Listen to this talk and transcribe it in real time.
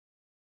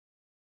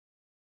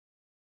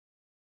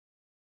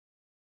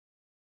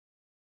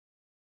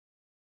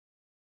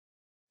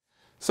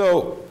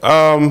So,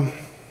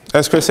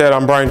 as Chris said,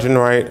 I'm Brian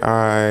Jinwright.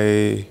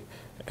 I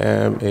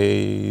am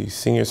a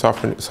senior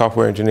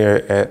software engineer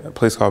at a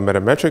place called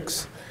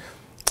Metametrics.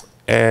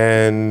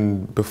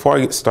 And before I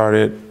get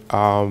started,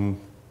 by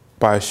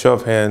a show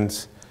of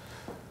hands,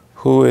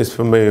 who is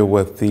familiar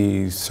with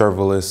the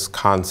serverless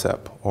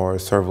concept or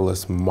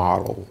serverless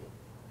model?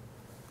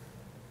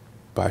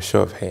 By a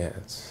show of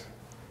hands.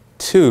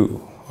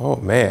 2. Oh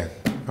man.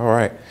 All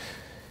right.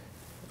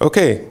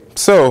 Okay.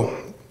 So,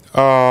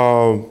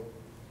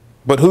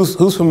 but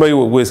who's familiar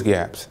with WSGI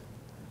apps?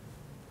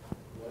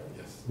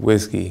 Yes.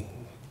 WSGI.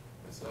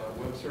 It's a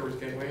web service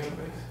gateway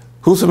interface.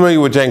 Who's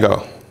familiar with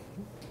Django?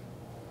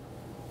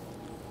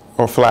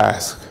 Or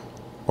Flask?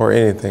 Or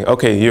anything?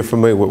 Okay, you're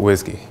familiar with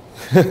WSGI.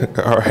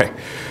 All right.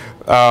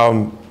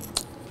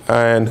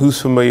 And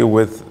who's familiar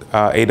with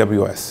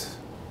AWS?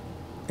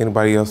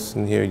 Anybody else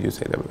in here use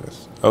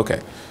AWS? Okay,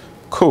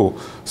 cool.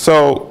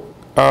 So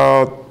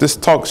this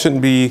talk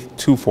shouldn't be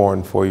too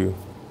foreign for you.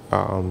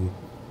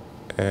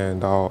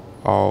 And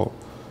I'll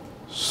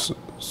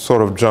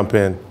sort of jump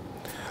in.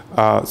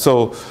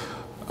 So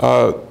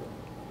the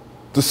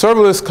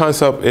serverless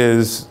concept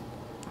is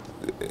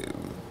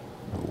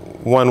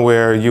one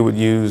where you would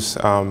use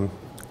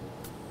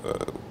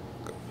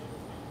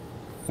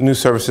new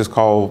services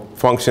called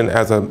function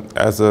as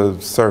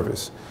a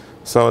service.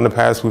 So in the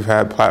past, we've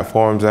had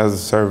platforms as a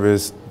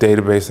service,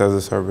 database as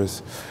a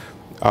service.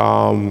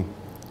 And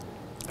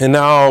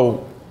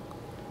now,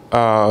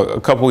 a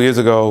couple of years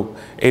ago,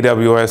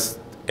 AWS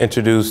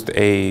introduced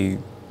a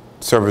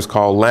service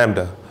called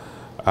Lambda.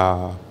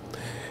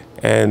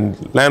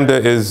 And Lambda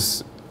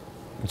is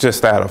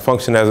just that, a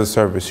function as a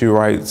service. You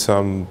write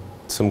some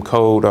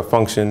code, a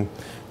function,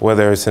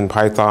 whether it's in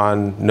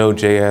Python,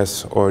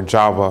 Node.js, or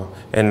Java,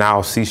 and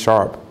now C#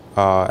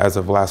 as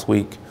of last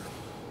week.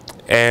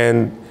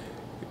 And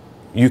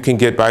you can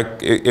get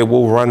back, it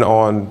will run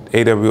on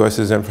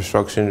AWS's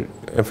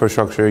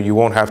infrastructure. You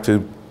won't have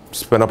to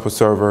spin up a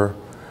server.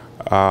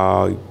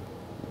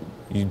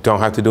 You don't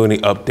have to do any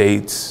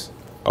updates,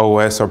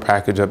 OS or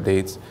package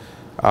updates.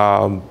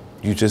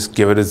 You just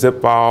give it a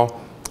zip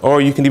file, or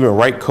you can even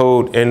write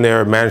code in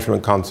their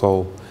management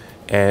console,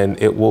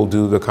 and it will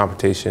do the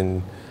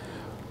computation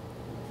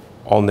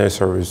on their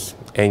servers,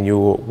 and you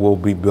will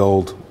be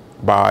billed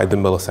by the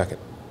millisecond.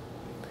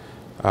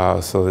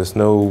 So there's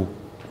no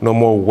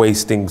more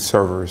wasting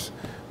server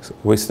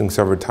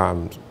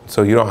time.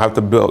 So you don't have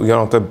to build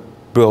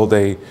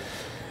a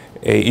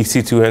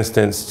EC2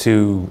 instance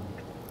to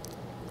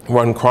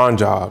run cron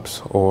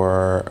jobs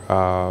or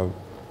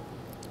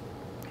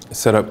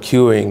set up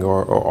queuing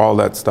or all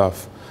that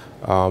stuff.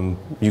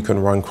 You can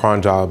run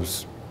cron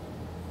jobs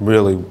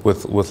really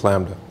with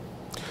Lambda.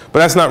 But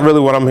that's not really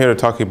what I'm here to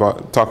talk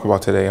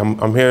about today.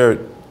 I'm here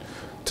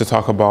to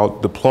talk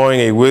about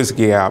deploying a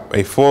WSGI app,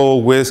 a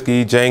full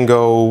WSGI,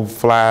 Django,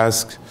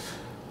 Flask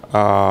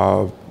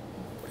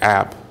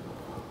app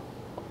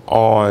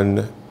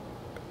on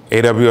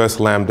AWS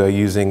Lambda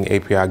using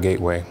API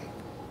Gateway,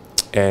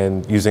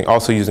 and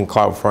also using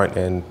Cloudfront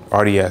and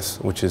RDS,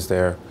 which is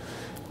their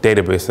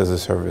database as a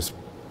service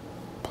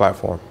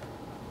platform.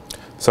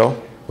 So,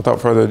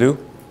 without further ado,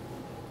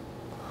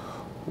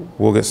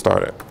 we'll get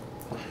started.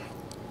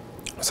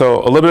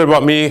 So, a little bit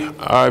about me.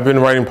 I've been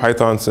writing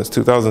Python since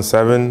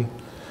 2007.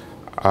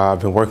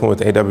 I've been working with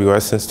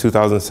AWS since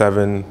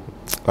 2007.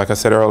 Like I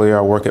said earlier,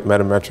 I work at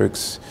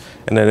Metametrics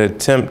in an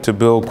attempt to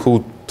build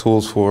cool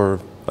tools for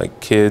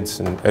like kids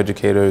and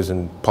educators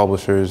and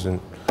publishers and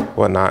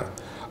whatnot.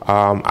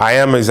 I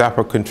am a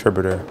Zappa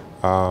contributor,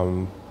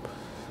 but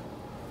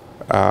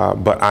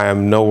I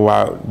am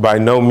by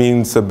no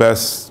means the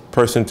best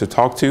person to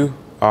talk to.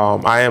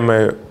 I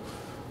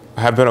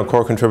have been a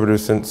core contributor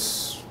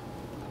since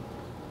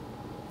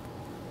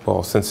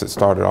it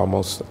started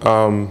almost.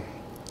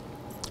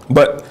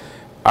 But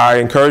I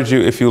encourage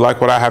you, if you like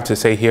what I have to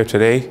say here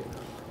today,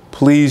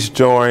 please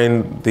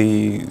join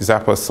the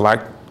Zappa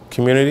Slack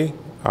community,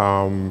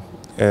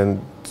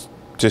 and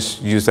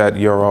just use that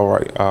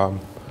URL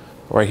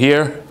right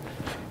here,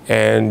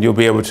 and you'll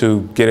be able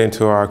to get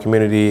into our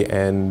community.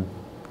 And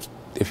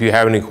if you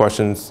have any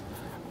questions,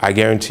 I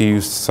guarantee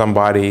you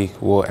somebody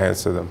will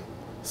answer them.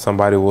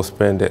 Somebody will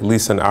spend at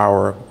least an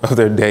hour of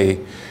their day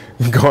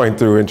going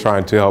through and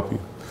trying to help you.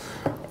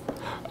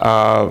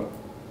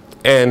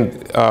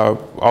 And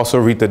also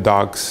read the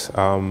docs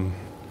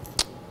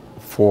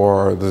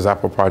for the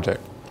Zappa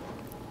project.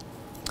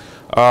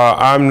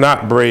 I'm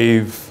not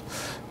brave.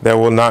 There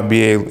will not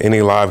be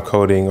any live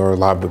coding or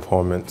live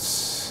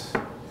deployments.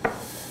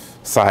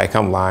 Psych,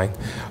 I'm lying.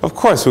 Of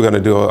course we're going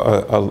to do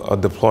a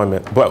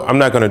deployment, but I'm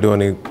not going to do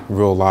any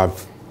real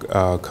live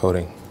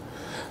coding.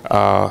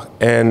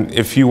 And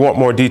if you want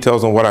more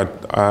details on what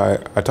I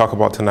talk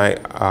about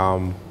tonight,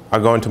 I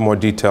go into more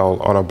detail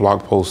on a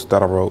blog post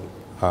that I wrote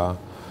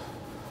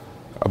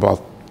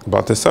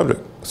about this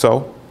subject.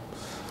 So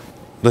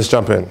let's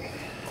jump in.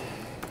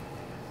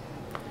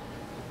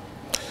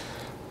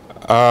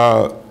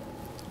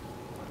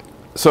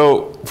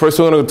 So first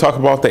we're going to talk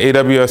about the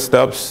AWS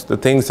steps, the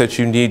things that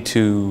you need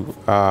to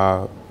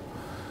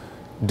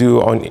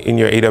do in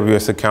your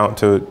AWS account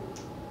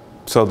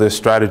so this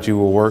strategy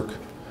will work.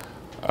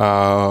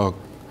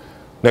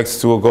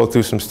 Next, we'll go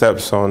through some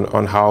steps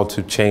on how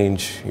to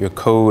change your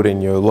code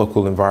in your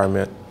local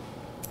environment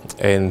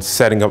and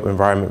setting up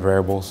environment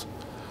variables.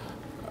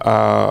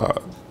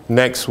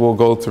 Next, we'll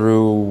go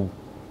through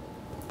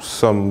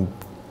some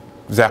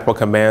Zappa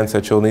commands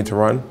that you'll need to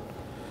run.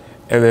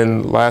 And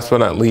then last but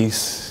not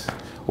least,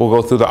 we'll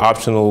go through the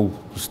optional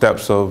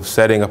steps of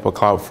setting up a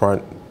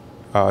Cloudfront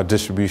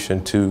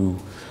distribution to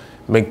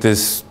make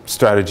this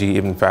strategy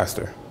even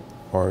faster.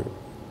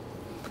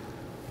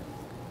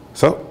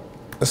 So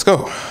let's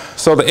go.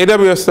 So the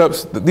AWS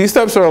steps, these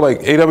steps are like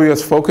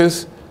AWS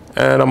focus,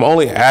 and I'm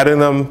only adding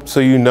them so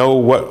you know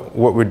what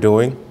we're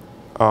doing,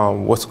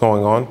 what's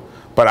going on.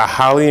 But I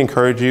highly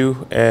encourage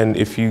you, and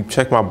if you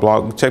check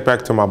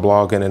back to my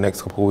blog in the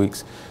next couple of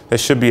weeks, there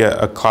should be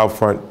a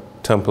Cloudfront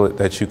template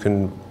that you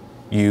can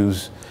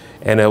use,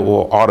 and it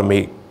will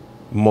automate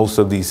most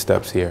of these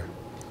steps here.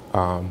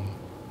 And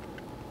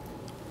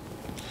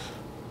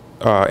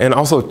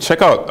also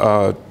check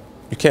out,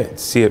 you can't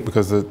see it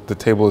because the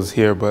table is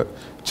here, but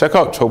check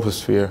out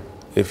Troposphere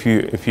if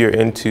you're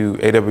into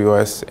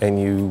AWS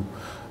and you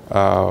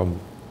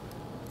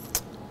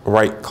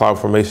write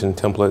CloudFormation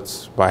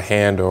templates by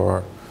hand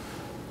or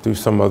through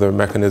some other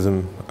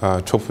mechanism.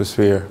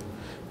 Troposphere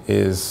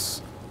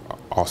is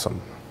awesome.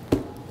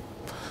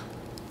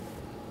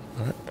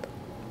 All right.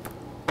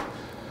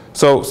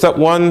 So step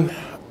one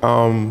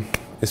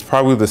is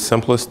probably the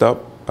simplest step.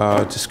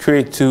 Just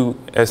create 2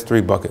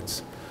 S3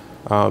 buckets.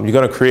 You're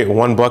going to create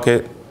one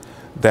bucket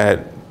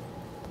that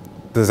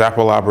the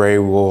Zappa library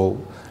will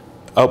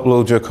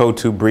upload your code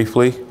to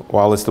briefly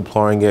while it's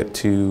deploying it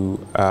to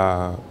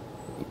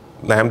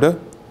Lambda.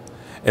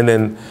 And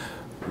then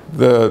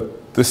the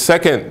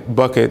second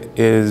bucket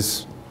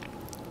is,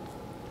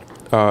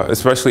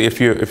 especially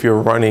if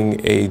you're running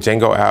a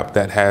Django app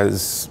that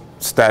has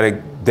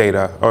static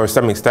data or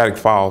static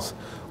files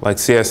like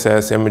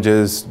CSS,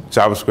 images,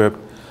 JavaScript,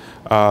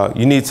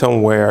 you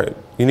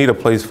need a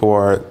place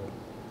for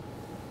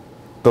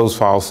those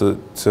files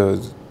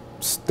to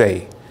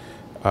stay.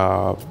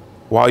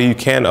 While you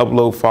can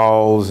upload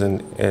files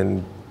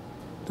and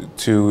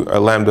to a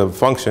Lambda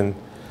function,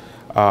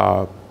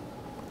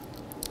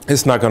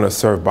 it's not going to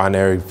serve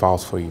binary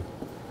files for you.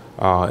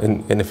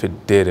 And if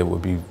it did, it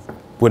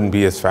wouldn't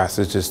be as fast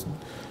as just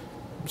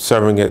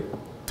serving it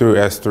through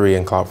S3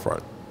 and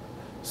CloudFront.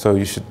 So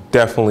you should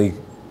definitely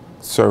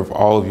serve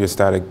all of your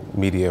static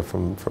media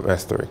from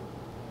S3.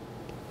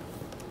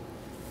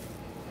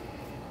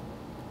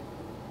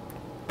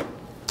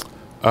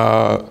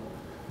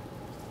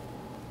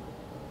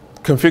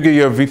 Configure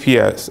your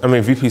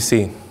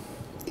VPC.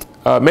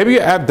 Maybe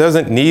your app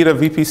doesn't need a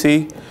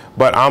VPC,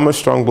 but I'm a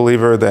strong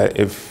believer that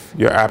if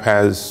your app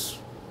is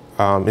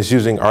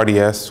using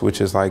RDS, which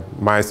is like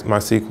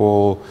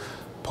MySQL,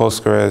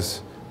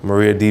 Postgres,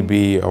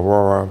 MariaDB,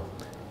 Aurora,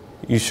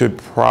 you should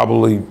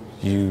probably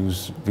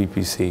use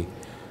VPC.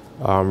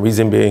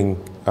 Reason being,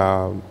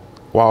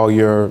 while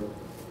your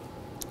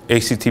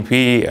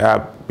HTTP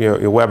app,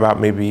 your web app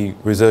may be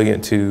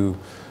resilient to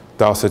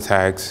DOS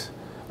attacks,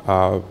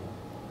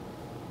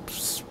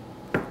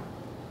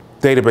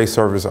 database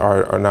servers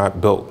are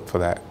not built for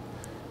that.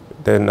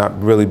 They're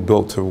not really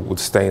built to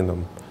withstand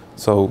them.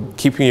 So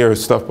keeping your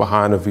stuff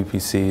behind a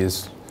VPC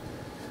is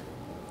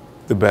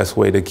the best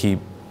way to keep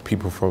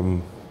people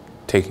from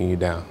taking you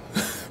down.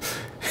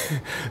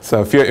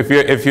 So if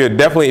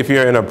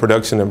you're in a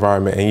production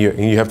environment and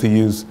you have to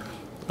use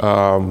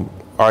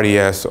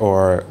RDS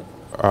or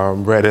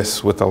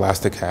Redis with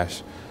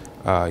Elasticache,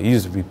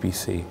 use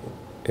VPC.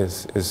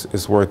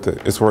 It's worth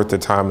it. It's worth the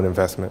time and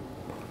investment.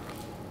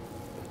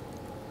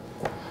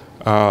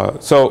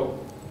 So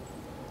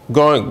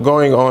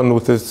going on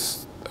with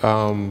this,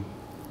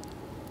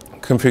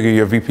 configure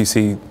your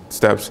VPC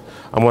steps.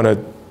 I'm going to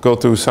go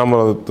through some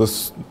of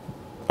this.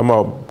 I'm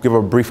going to give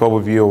a brief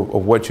overview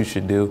of what you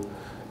should do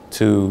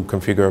to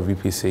configure a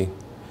VPC.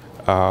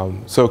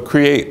 So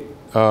create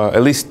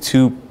at least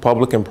 2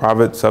 public and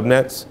private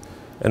subnets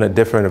in a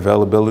different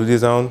availability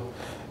zone.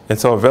 And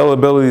so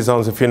availability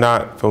zones, if you're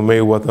not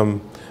familiar with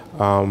them,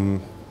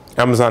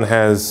 Amazon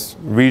has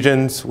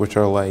regions, which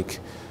are like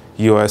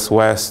US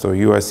West or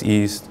US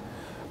East,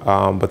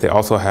 but they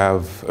also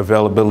have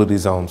availability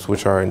zones,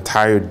 which are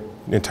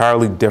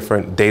entirely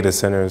different data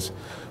centers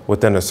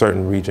within a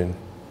certain region.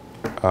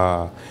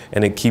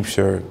 And it keeps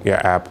your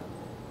app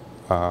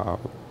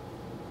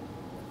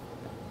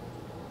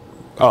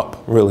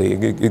up, really.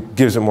 It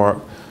gives it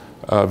more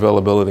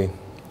availability.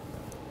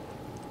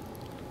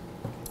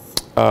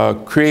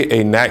 Create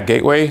a NAT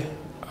gateway.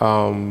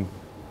 The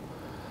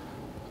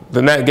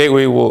NAT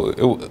gateway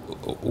will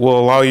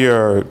allow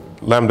your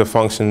Lambda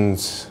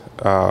functions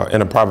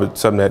in a private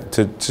subnet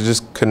to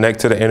just connect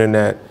to the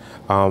internet.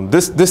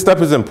 This step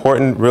is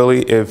important,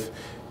 really, if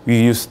you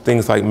use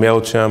things like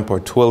MailChimp or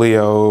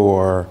Twilio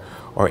or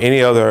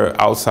any other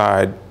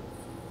outside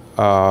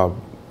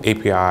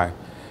API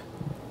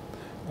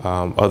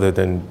other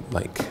than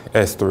like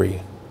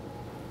S3.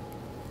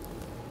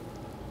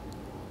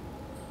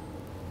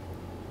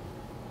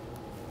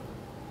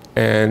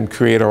 and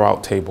create a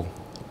route table.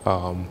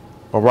 A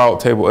route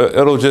table,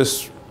 it'll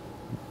just,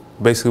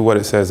 basically what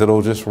it says,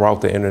 it'll just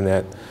route the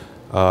internet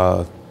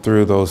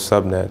through those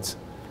subnets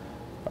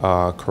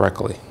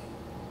correctly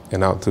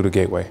and out through the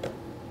gateway.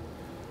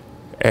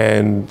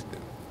 And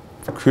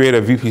create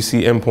a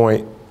VPC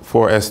endpoint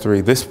for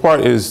S3. This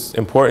part is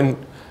important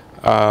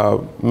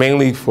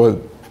mainly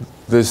for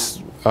this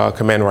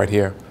command right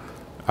here.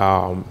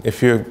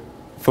 If you're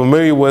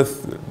familiar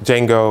with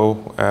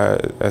Django,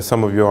 as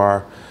some of you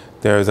are,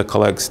 there's a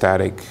collect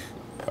static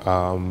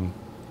command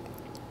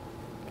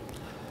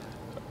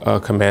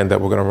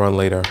that we're going to run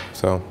later.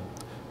 So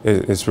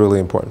it's really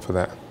important for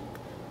that.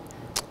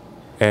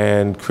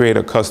 And create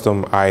a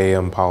custom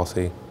IAM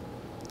policy.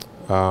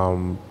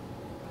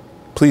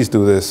 Please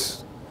do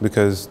this,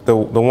 because the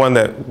one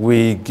that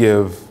we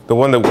give, the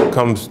one that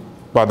comes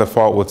by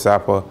default with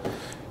Zappa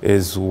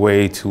is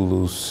way too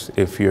loose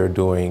if you're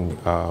doing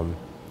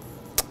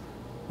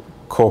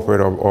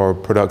corporate or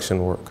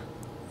production work.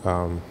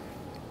 And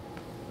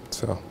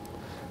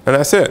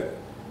that's it.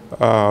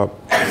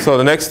 So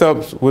the next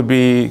steps would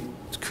be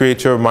to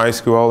create your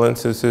MySQL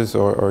instances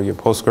or your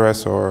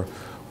Postgres or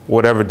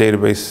whatever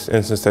database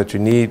instance that you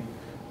need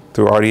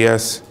through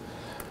RDS,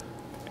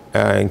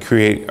 and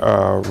create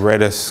a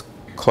Redis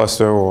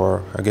cluster,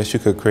 or I guess you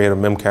could create a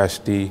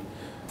Memcached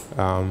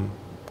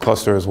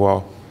cluster as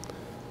well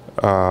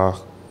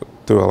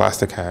through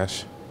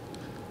Elasticache.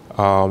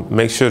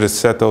 Make sure to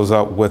set those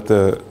up with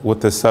the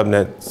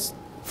subnets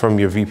from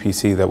your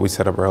VPC that we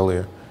set up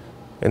earlier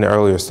in the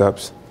earlier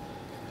steps.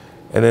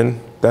 And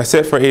then that's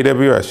it for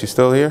AWS. You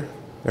still here?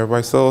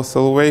 Everybody still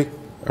awake?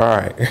 All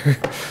right.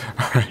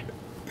 All right.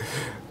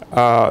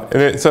 And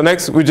then, so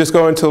next we just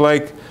go into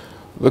like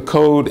the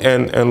code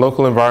and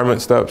local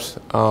environment steps.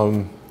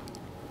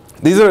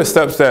 These are the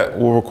steps that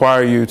will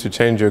require you to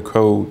change your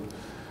code,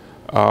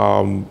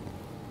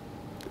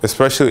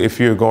 especially if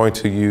you're going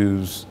to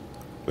use,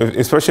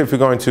 especially if you're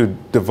going to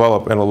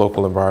develop in a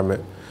local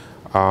environment.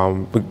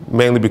 But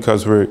mainly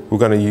because we're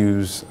going to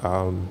use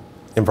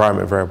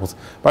environment variables.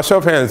 By show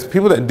of hands,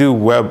 people that do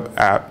web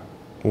app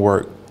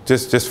work,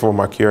 just for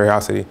my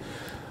curiosity,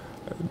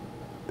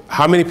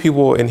 how many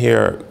people in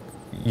here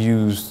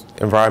use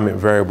environment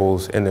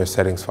variables in their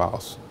settings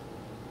files?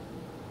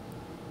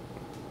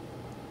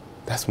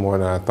 That's more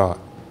than I thought.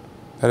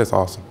 That is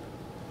awesome.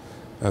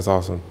 That's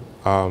awesome.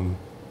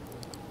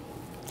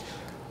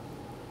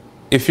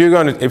 If you're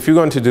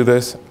going to do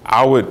this,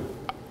 I would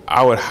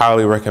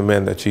highly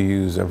recommend that you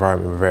use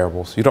environment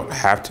variables. You don't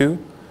have to.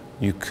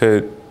 You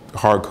could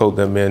hard code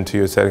them into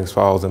your settings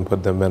files and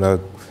put them in a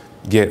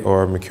Git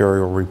or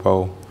Mercurial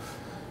repo.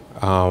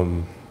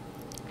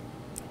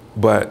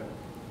 But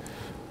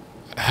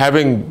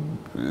having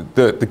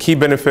the key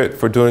benefit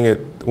for doing it,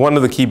 one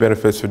of the key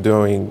benefits for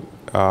doing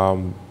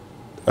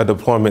a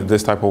deployment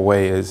this type of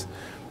way is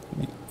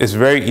it's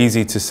very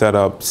easy to set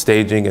up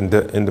staging and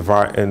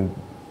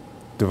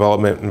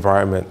development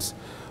environments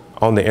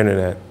on the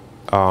internet.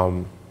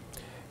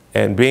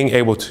 And being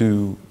able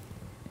to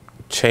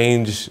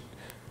change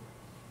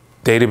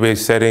database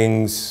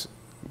settings,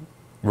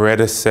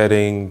 Redis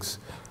settings,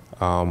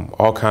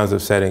 all kinds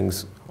of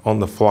settings on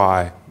the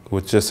fly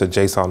with just a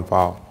JSON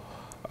file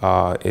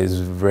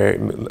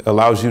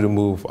allows you to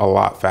move a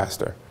lot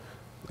faster.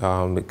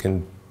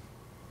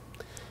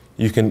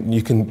 You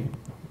can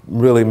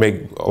really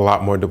make a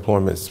lot more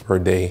deployments per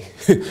day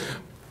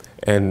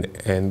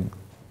and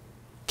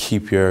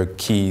keep your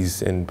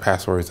keys and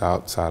passwords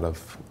outside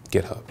of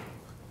GitHub,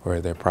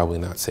 where they're probably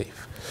not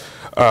safe.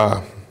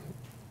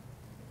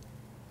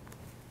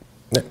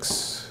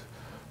 Next,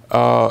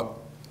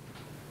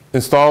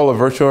 install a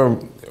virtual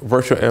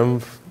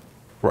env,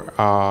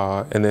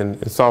 and then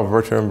install a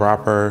virtual env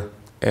wrapper.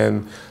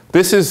 And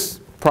this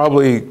is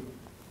probably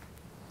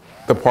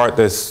the part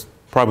that's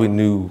probably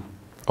new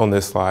on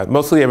this slide.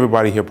 Mostly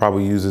everybody here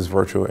probably uses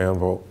virtual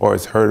env or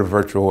has heard of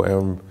virtual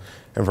env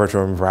and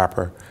virtual env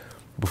wrapper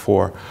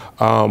before.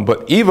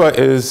 But EVA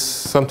is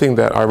something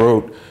that I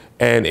wrote,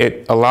 and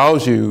it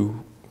allows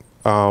you,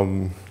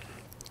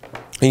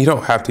 and you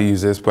don't have to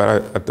use this,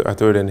 but I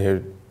threw it in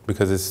here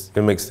because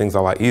it makes things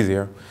a lot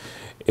easier.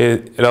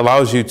 It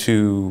allows you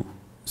to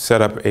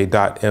set up a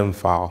 .m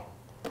file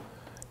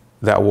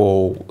that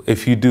will,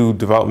 if you do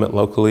development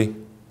locally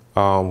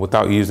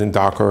without using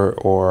Docker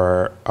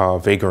or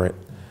Vagrant,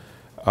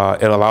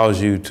 it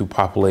allows you to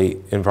populate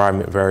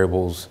environment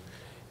variables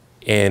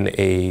in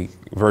a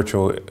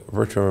virtual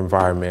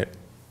environment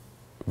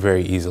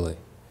very easily.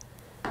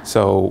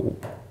 So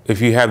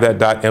if you have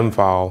that .m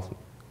file,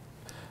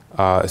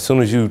 as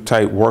soon as you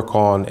type work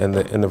on in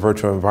the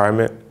virtual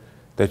environment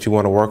that you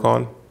want to work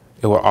on,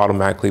 it will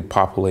automatically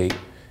populate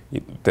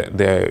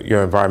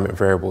your environment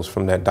variables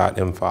from that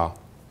 .m file.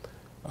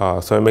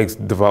 So it makes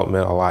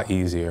development a lot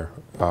easier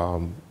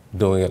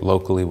doing it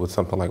locally with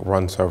something like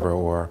Run Server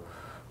or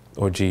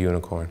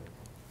GUnicorn.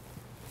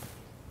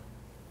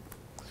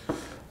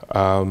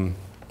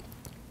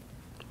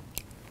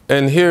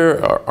 And here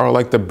are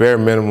like the bare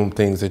minimum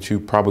things that you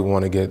probably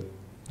want to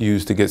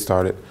use to get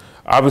started.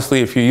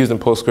 Obviously, if you're using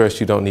Postgres,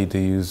 you don't need to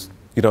use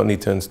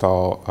to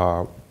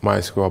install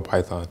MySQL or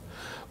Python,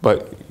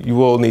 but you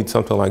will need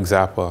something like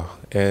Zappa,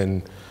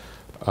 and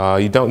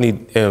you don't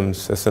need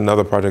IMS. That's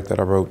another project that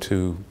I wrote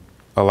to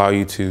allow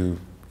you to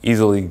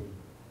easily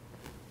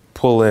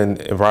pull in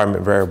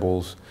environment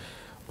variables,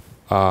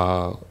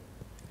 and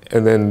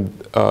then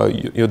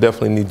you'll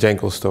definitely need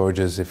Django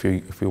storages if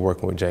you're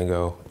working with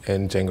Django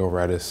and Django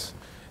Redis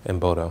and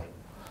Bodo.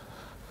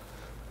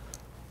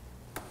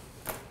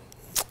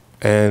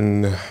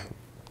 And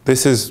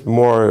this is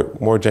more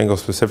Django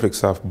specific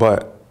stuff,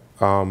 but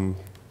I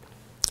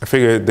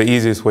figured the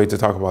easiest way to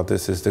talk about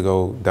this is to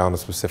go down a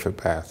specific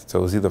path. So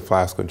it was either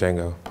Flask or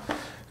Django,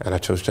 and I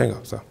chose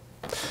Django.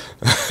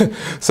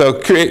 So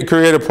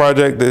create a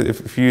project that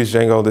if you use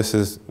Django, this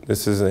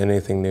isn't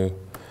anything new.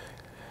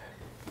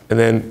 And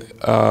then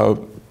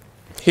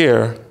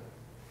here,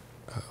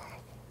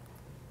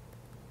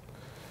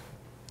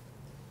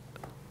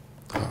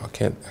 I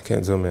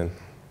can't zoom in.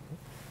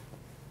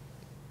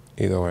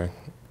 Either way.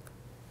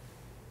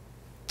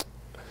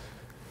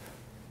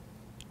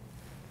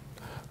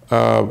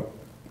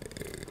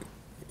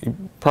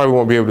 You probably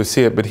won't be able to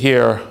see it, but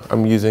here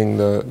I'm using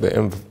the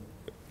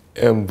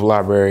env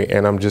library,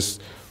 and I'm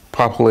just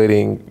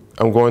populating.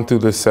 I'm going through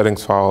the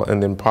settings file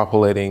and then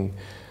populating.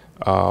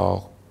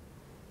 I'm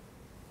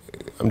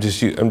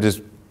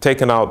just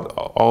taking out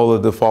all the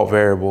default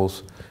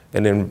variables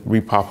and then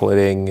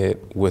repopulating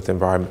it with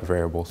environment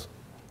variables.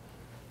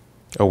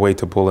 A way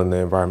to pull in the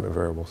environment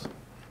variables.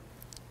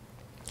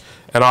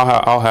 And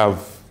I'll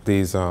have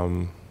these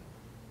GitHub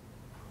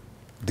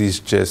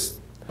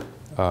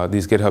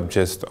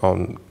gist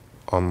on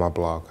my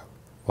blog,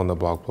 on the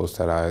blog post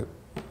that I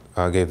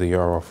gave the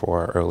URL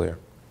for earlier.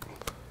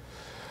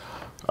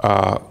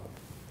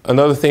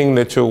 Another thing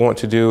that you'll want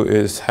to do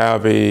is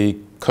have a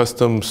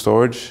custom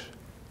storage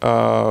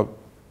backend.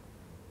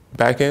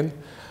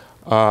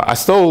 I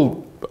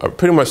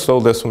pretty much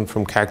stole this one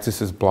from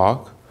Caktus's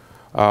blog.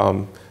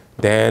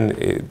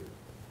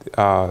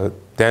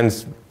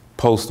 Dan's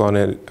post on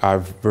it,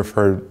 I've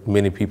referred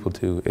many people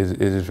to. It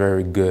is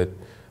very good.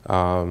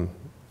 I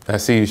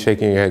see you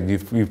shaking your head.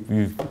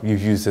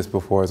 You've used this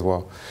before as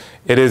well.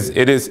 It is.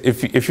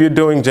 If you're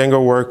doing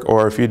Django work,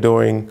 or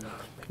even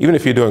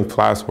if you're doing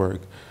Flask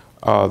work,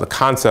 the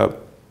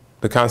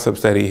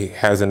concepts that he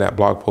has in that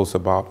blog post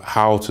about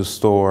how to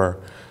store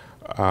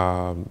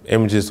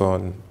images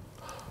on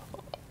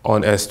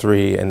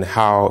S3 and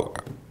how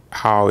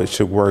it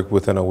should work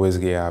within a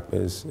WSGI app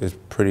is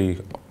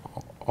pretty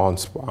on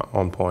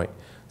point.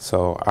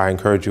 So I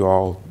encourage you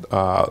all.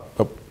 I'll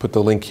put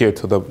the link here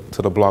to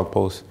the blog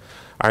post.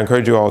 I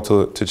encourage you all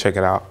to check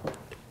it out.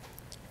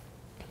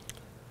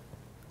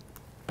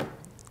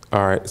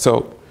 All right,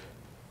 so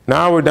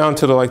now we're down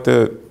to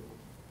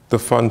the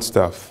fun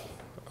stuff.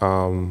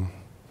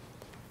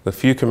 The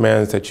few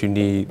commands that you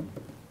need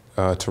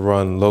to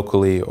run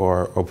locally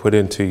or put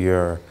into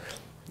your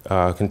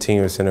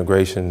continuous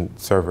integration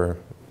server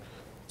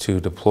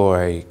to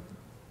deploy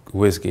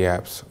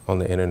WSGI apps on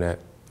the internet.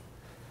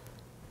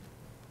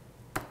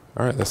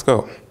 All right, let's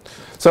go.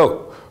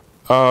 So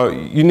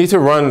you need to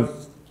run,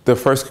 the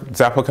first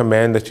Zappa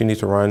command that you need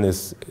to run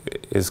is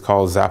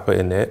called Zappa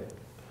init,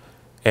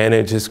 and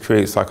it just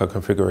creates like a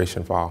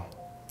configuration file.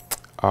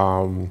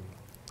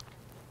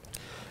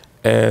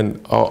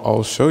 And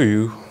I'll show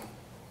you.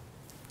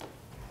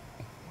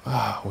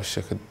 I wish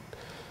I could.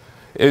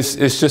 It's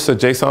just a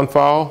JSON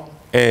file,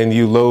 and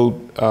you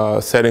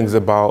load settings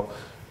about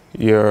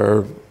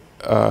your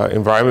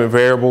environment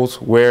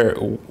variables,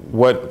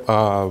 what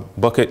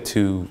bucket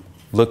to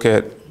look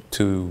at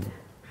to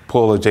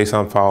pull a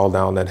JSON file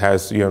down that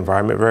has your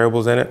environment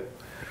variables in it.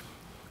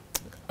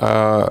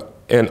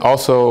 And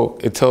also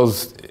it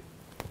tells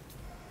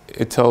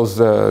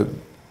the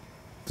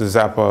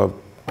Zappa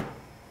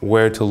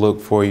where to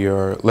look for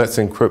your Let's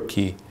Encrypt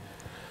key.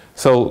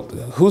 So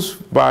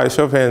by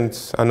show of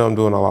hands, I know I'm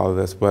doing a lot of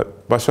this,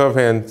 but by show of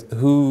hands,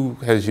 who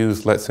has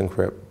used Let's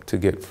Encrypt to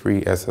get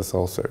free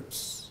SSL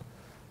certs?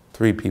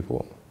 3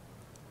 people.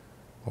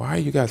 Why are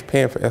you guys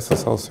paying for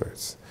SSL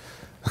certs?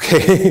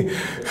 Okay.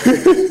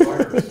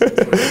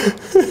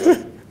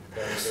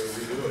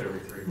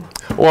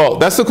 Well,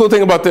 that's the cool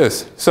thing about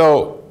this.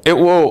 So it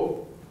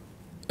will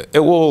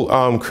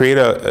create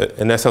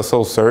an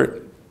SSL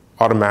cert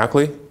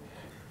automatically,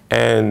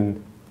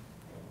 and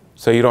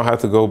so you don't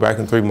have to go back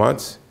in 3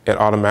 months. It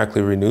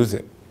automatically renews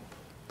it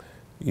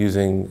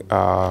using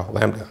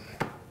Lambda.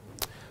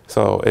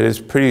 So it is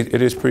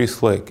pretty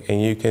slick,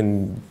 and you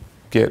can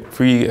get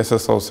free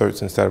SSL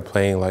certs instead of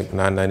paying like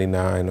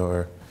 $9.99,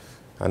 or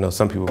I know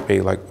some people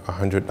pay like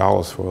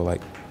 $100 for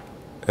like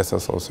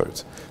SSL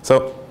certs.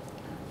 So,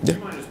 yeah. Do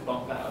you mind just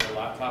bump that other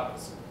laptop?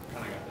 It's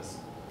kind of got this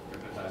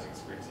hypnotizing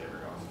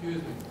screensaver going.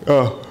 Excuse me.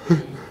 Oh. Can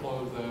you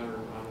close that, or I don't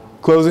know.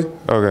 Close it?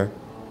 Okay.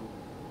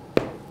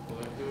 Will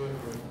that do it, or?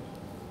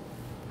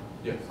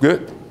 Yes.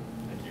 Good.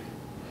 Thank you.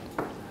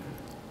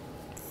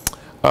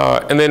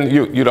 And then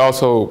you'd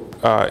also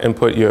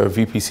input your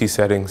VPC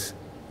settings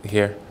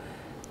here.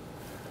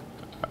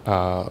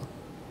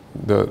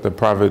 The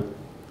private,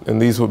 and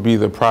these would be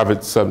the private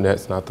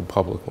subnets, not the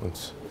public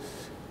ones.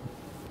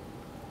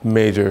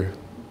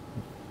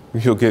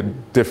 you'll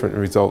get different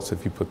results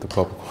if you put the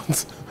public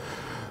ones.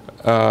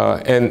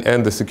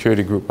 And the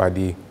security group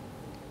ID.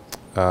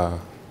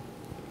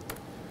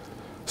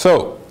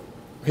 So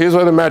here's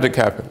where the magic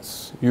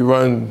happens. You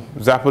run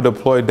Zappa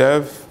deploy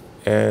dev,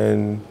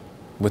 and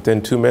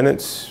within 2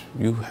 minutes,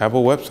 you have a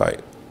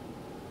website.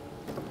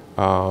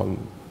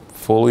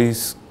 Fully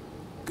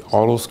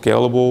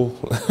auto-scalable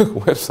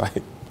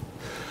website.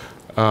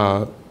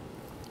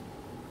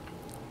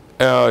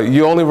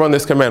 You only run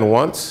this command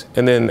once,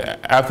 and then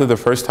after the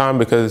first time,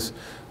 because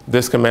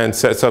this command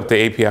sets up the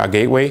API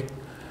gateway,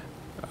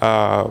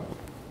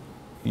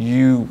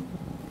 you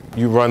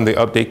run the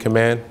update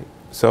command.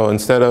 So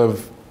instead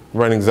of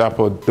running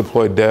Zappa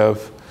deploy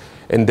dev,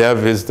 and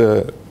dev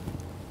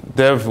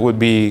would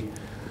be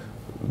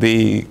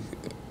the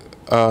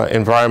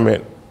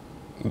environment,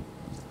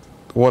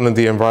 one of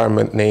the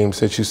environment names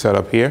that you set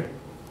up here.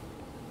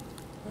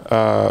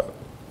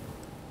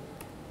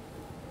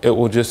 It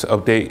will just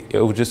update. It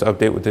will just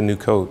update with the new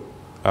code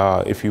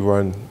if you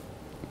run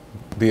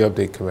the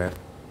update command.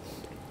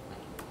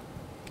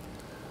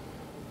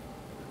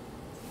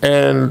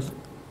 And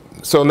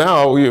so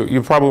now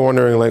you're probably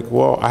wondering, like,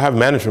 well, I have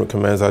management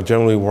commands I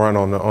generally run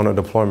on a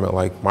deployment,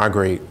 like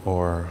migrate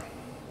or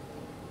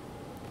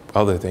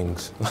other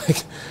things.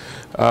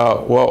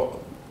 Well,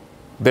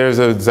 there's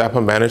a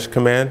Zappa manage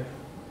command,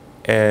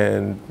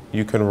 and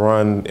you can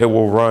run. It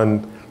will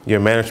run your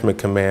management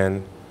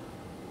command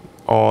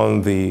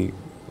on the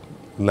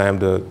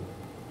Lambda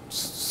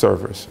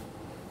servers.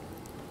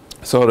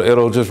 So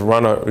it'll just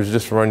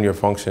run your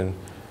function,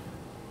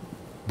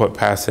 but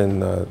pass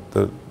in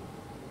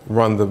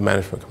run the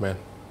management command.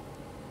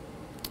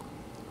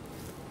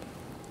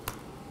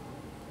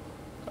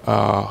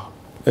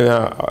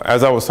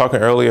 As I was talking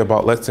earlier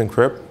about Let's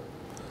Encrypt,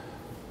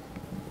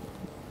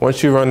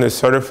 once you run this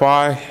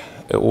certify,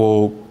 it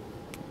will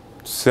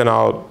send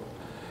out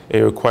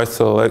a request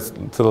to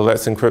the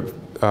Let's Encrypt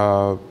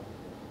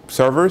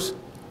servers,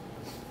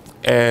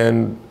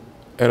 and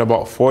in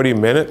about 40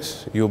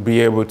 minutes, you'll be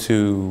able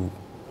to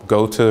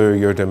go to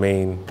your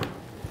domain,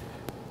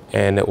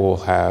 and it will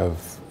have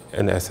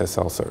an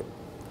SSL cert.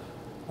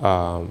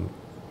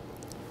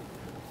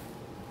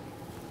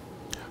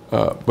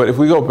 But if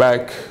we go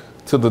back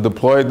to the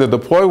deploy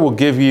will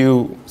give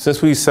you,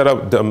 since we set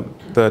up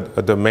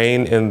a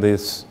domain in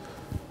this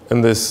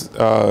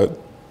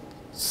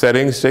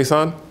settings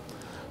JSON,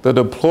 the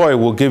deploy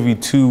will give you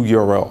 2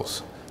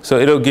 URLs. So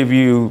it'll give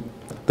you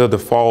the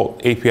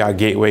default API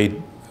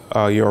gateway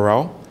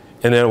URL,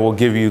 and then it will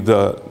give you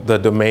the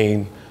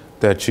domain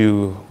that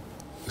you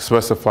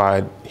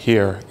specified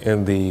here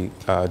in the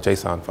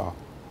JSON file.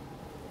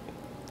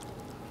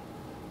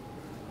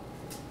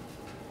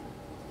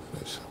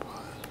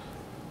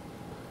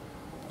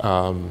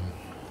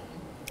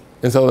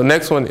 And so the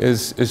next one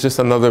is just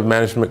another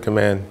management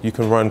command. You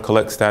can run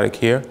collect static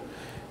here.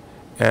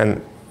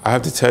 And I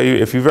have to tell you,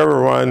 if you've ever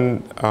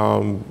run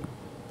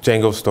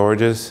Django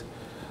storages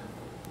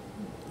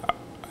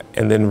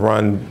and then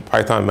run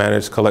Python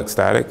manage collect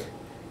static,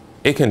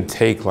 it can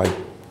take like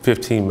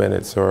 15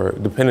 minutes, or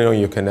depending on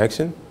your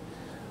connection.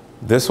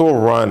 This will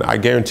run, I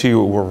guarantee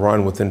you it will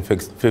run within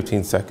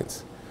 15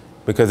 seconds,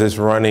 because it's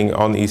running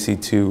on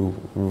EC2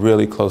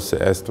 really close to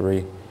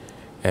S3,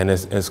 and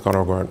it's going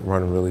to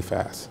run really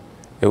fast.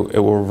 It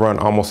will run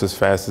almost as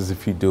fast as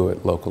if you do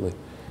it locally.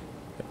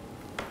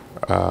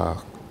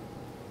 And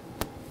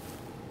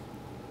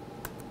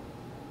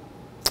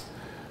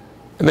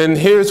then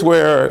here's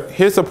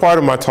the part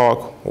of my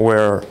talk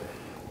where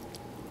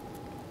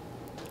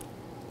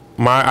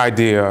my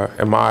idea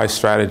and my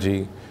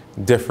strategy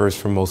differs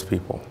from most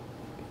people.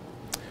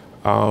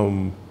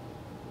 By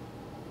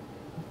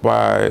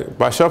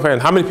show of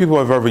hands, how many people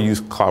have ever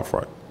used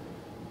Cloudfront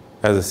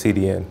as a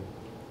CDN?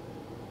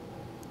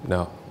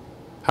 No.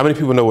 How many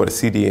people know what a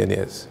CDN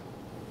is?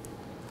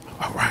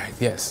 All right,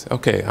 yes,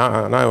 okay,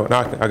 now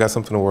I got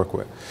something to work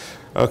with.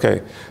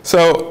 Okay,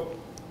 so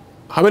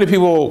how many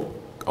people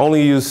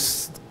only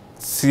use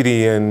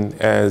CDN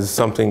as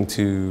something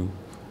to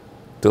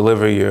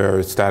deliver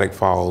your static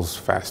files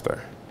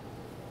faster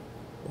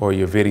or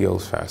your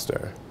videos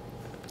faster?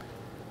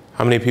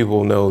 How many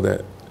people know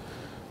that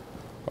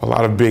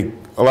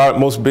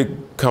most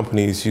big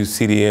companies use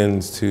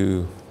CDNs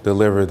to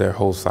deliver their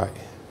whole site?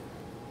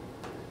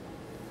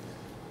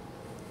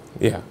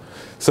 Yeah,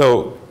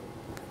 so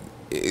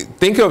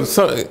think of,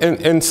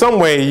 in some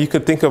way you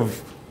could think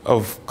of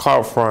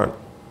CloudFront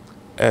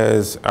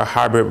as a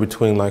hybrid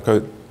between like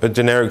a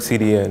generic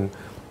CDN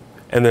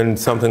and then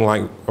something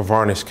like a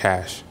varnished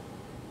cache.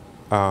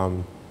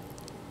 And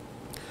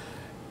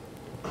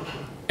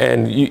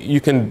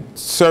you can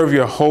serve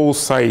your whole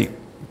site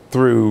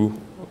through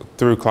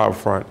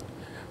CloudFront,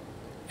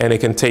 and it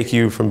can take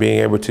you from being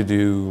able to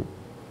do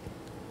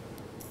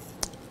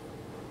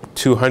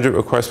 200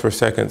 requests per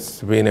second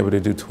to being able to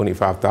do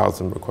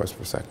 25,000 requests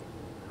per second.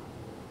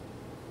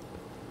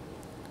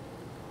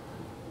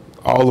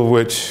 All of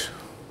which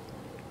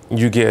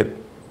you get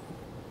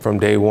from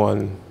day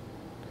one,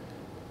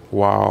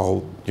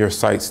 while your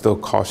site still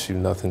costs you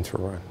nothing to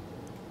run.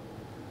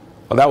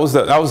 Well, that was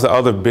the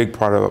other big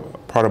part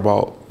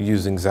about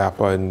using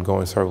Zappa and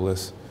going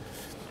serverless.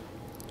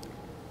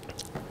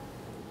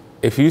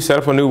 If you set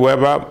up a new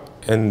web app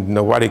and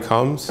nobody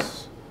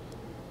comes,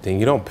 then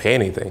you don't pay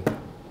anything.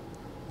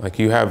 Like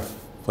you have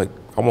like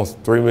almost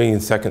 3 million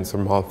seconds a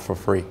month for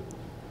free,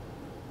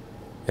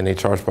 and they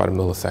charge by the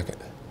millisecond.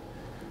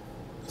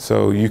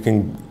 So you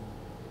can,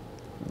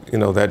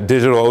 that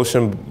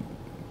DigitalOcean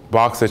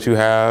box that you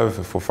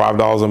have for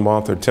 $5 a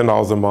month or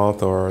 $10 a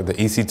month, or the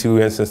EC2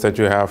 instance that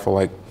you have for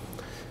like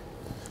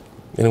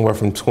anywhere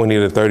from 20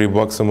 to 30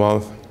 bucks a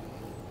month,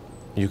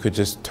 you could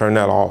just turn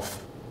that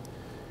off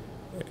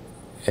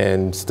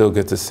and still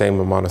get the same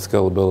amount of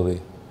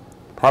scalability.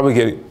 Probably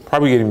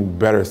getting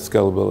better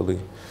scalability.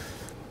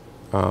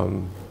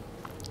 I'm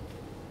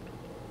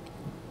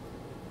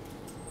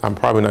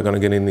probably not going to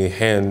get any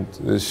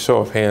show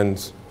of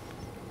hands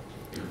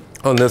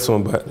on this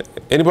one, but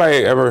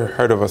anybody ever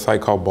heard of a site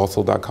called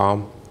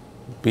bustle.com?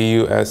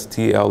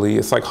 B-U-S-T-L-E.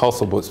 It's like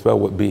hustle, but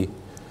spelled with B.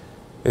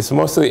 It's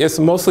mostly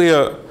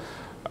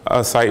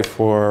a site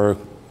for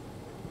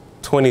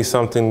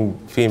 20-something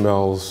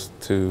females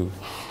to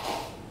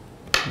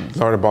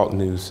learn about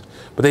news.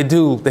 But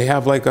they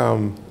have like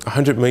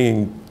 100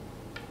 million,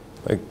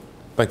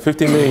 like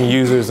 50 million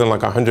users and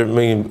like 100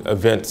 million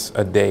events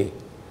a day.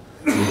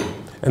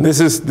 And this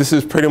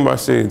is pretty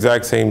much the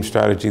exact same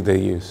strategy they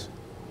use.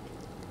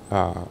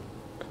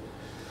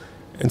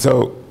 And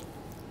so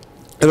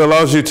it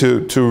allows you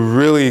to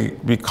really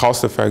be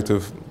cost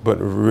effective, but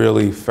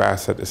really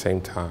fast at the same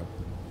time,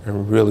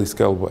 and really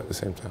scalable at the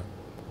same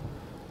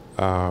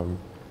time.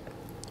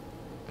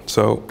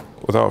 So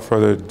without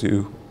further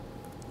ado,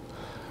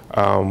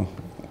 I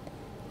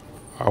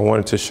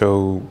wanted to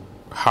show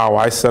how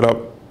I set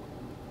up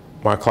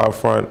my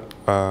Cloudfront,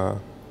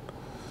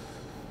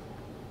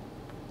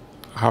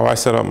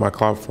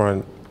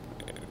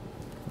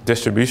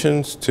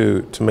 distributions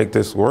to make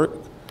this work.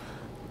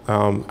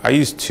 I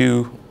use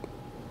two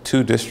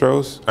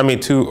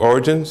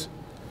origins.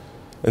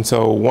 And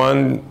so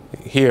one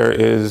here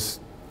is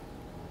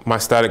my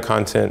static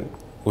content,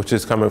 which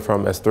is coming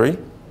from S3.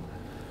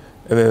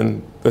 And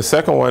then the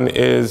second one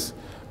is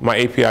my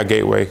API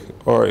gateway,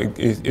 or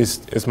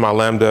it's my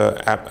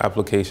Lambda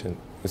application.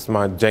 It's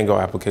my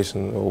Django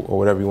application, or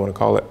whatever you want to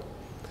call it.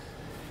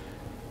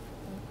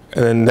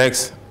 And then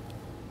next,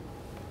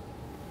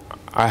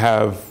 I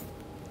have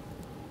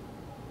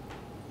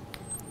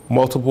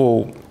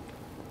multiple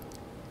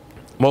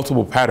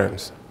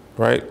patterns,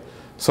 right?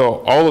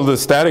 So all of the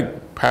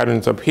static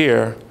patterns up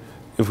here,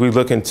 if we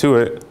look into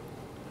it,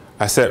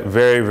 I set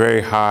very,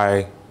 very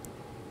high.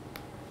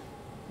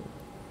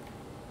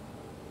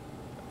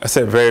 I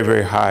set very,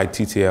 very high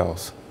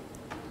TTLs.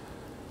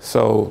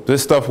 So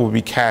this stuff will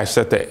be cached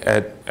at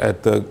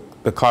the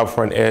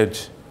CloudFront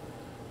edge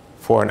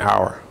for an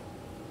hour.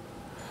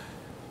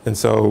 And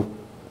so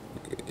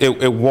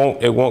it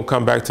won't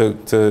come back to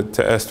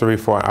S3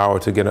 for an hour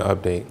to get an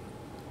update.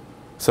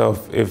 So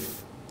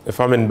if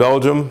I'm in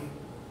Belgium,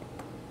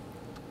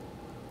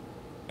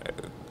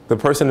 the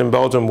person in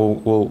Belgium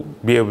will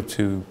be able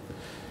to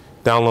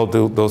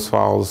download those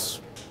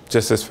files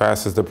just as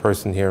fast as the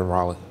person here in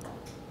Raleigh,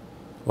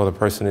 or the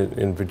person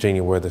in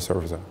Virginia where the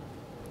servers are.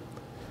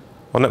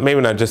 Well, maybe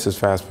not just as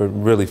fast, but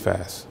really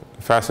fast.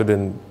 Faster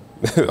than,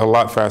 a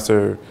lot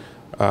faster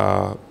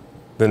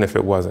than if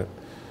it wasn't.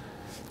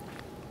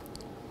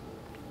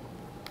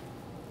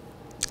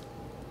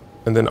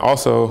 And then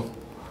also,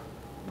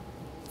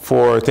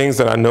 for things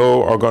that I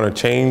know are going to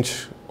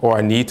change, or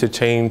I need to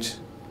change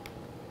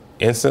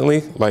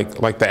instantly, like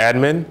the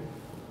admin,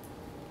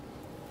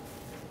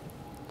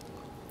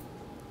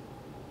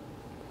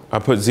 I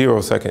put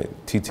 0-second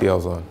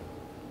TTLs on.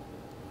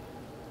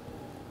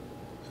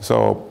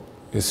 So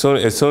as soon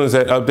as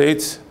that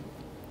updates,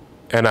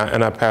 and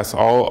I pass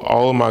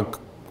all of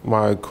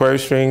my query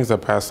strings, I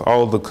pass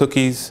all of the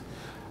cookies,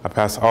 I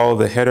pass all of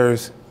the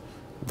headers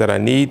that I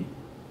need,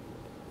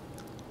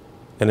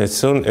 and as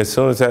soon as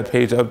that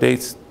page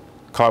updates,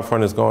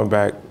 CloudFront is going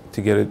back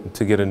to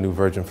get a new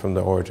version from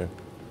the origin.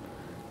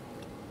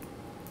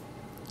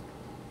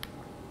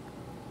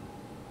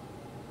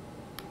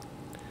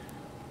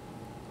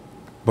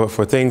 But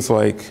for things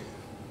like,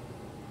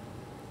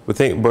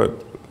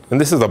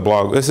 and this is a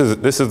blog. This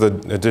is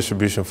a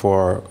distribution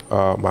for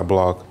my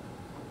blog.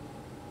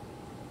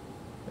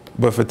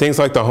 But for things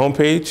like the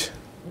homepage,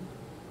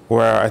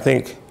 where I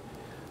think,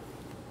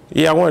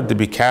 yeah, I want it to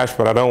be cached,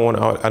 but I don't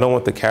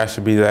want the cache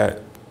to be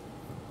that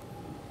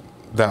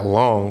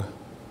long.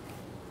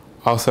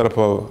 I'll set up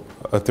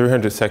a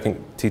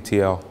 300-second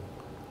TTL.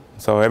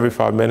 So every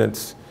 5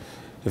 minutes,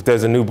 if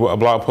there's a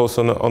blog post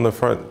on the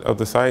front of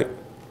the site,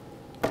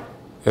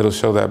 it'll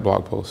show that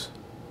blog post.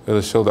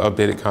 It'll show the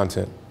updated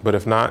content. But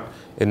if not,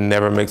 it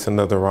never makes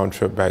another round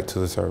trip back to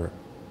the server,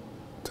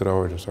 to the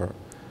origin server.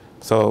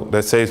 So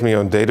that saves me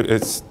on data.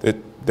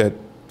 That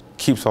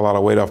keeps a lot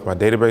of weight off my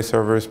database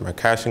servers, my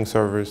caching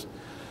servers,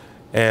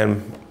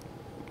 and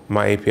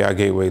my API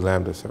gateway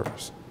Lambda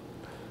servers.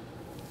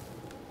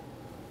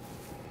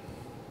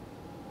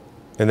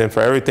 And then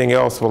for everything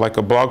else, for like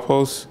a blog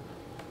post,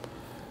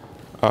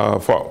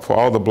 for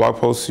all the blog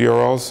post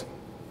URLs,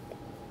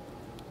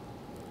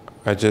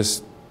 I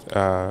just,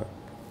 I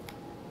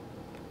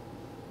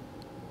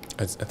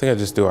think I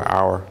just do an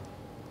hour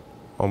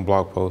on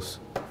blog posts.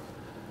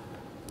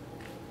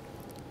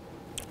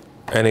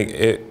 And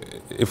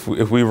if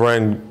we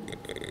run,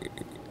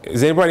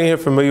 is anybody here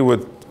familiar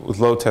with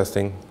load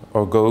testing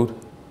or Goad?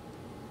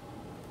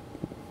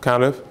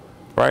 Kind of,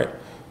 right?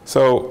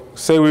 So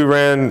say we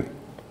ran,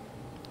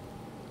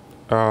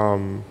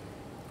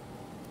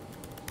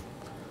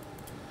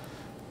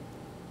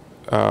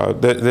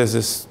 there's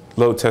this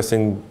load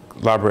testing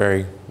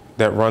library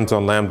that runs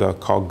on Lambda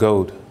called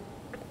Goad,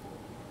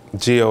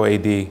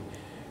 G-O-A-D.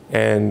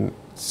 And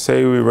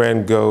say we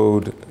ran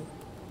Goad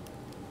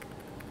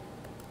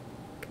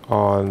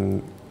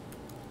on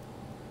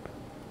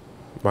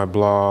my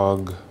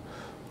blog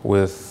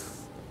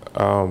with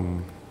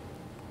the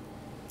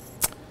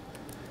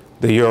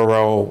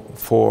URL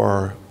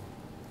for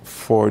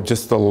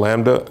just the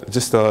Lambda,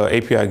 just the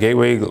API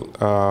gateway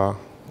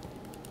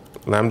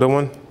Lambda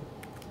one,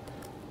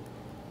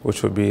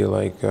 which would be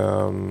like,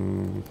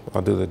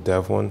 I'll do the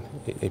dev one,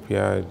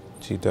 API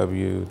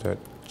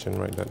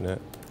gw.jinwright.net,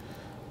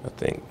 I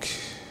think.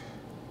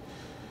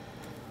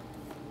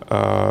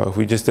 If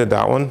we just did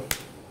that one,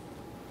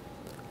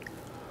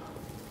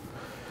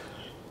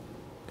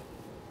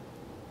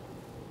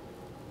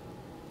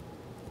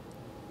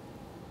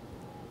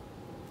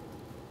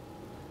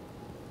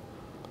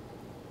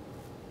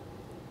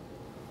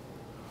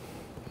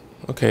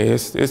 okay,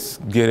 it's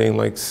getting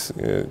like,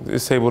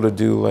 it's able to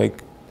do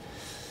like,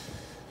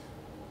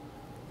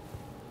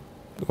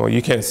 well,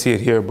 you can't see it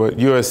here, but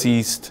US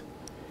East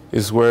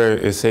is where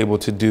it's able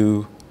to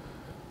do,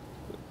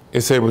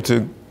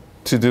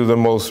 do the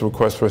most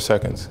requests per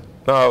second.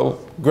 Now,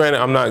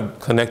 granted, I'm not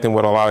connecting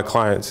with a lot of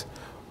clients,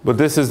 but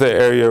this is the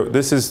area,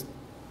 this is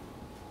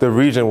the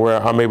region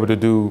where I'm able to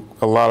do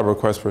a lot of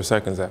requests per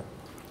second at.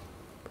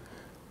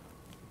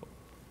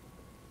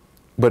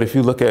 But if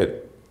you look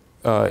at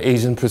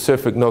Asian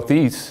Pacific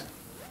Northeast,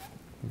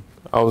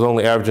 I was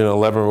only averaging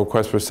 11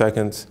 requests per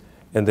second,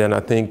 and then I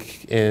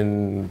think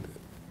in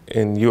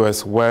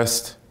US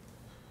West,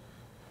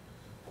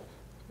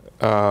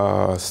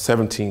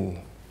 17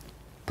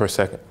 per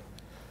second.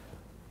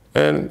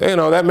 And you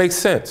know, that makes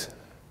sense,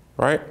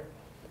 right?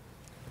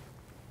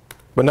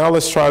 But now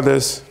let's try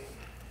this.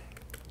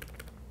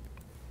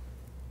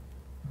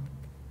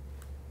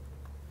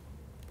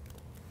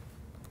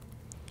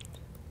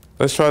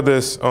 Let's try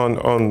this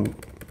on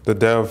the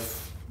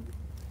dev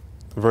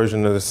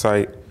version of the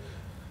site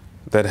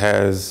that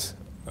has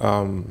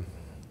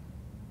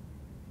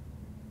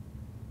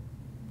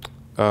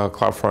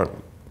Cloudfront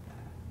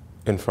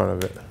in front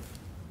of it.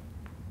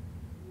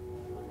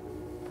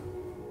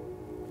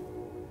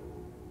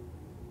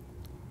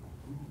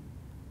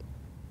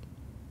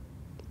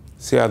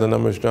 See how the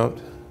numbers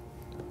jumped?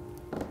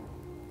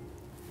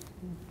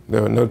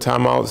 There were no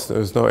timeouts, there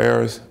was no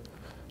errors.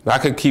 I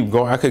could keep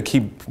going, I could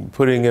keep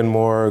putting in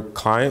more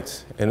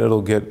clients and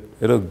it'll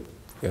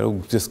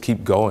just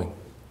keep going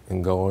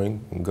and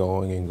going and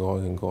going and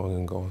going and going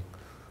and going.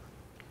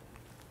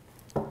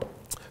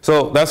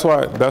 So that's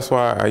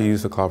why I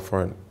use the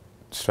Cloudfront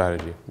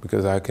strategy,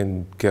 because I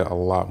can get a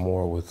lot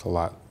more with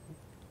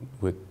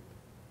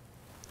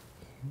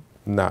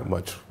not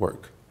much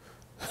work.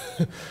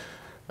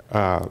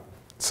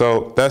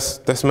 So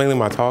that's mainly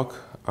my talk.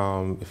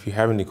 If you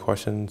have any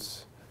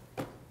questions,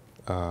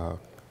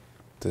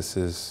 this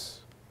is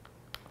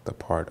the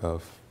part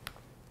of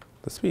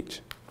the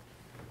speech.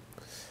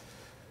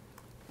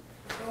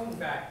 Going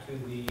back to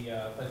the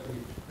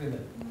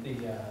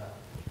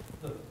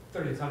the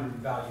 3,600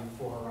 value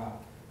for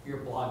your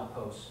blog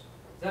posts.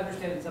 Does that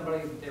understand that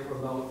somebody, they're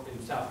remote in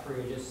South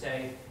Korea, just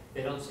say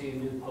they don't see a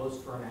new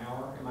post for an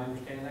hour? Am I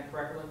understanding that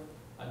correctly?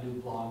 A new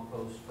blog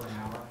post for an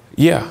hour?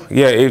 Yeah.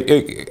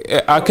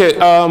 I could.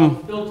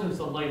 Built into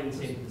the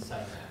latency of the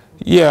site.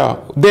 Yeah.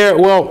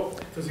 Well.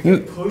 Does it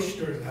get pushed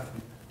or does it have to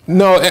be?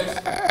 No,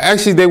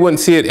 actually, they wouldn't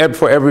see it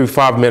for every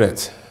 5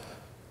 minutes.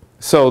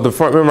 So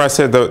remember I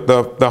said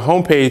the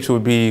home page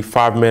would be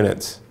 5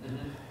 minutes,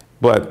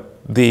 but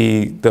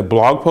the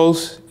blog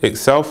post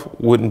itself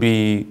wouldn't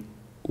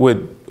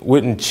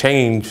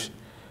change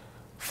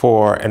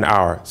for an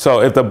hour.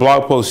 So if the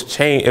blog post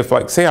change, if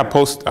like say I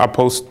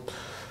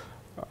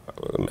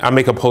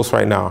make a post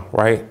right now,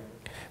 right?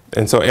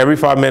 And so every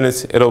 5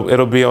 minutes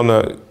it'll be on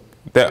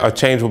a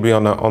change will be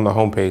on the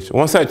home page.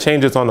 Once that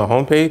change is on the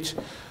home page,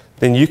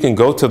 then you can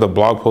go to the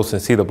blog post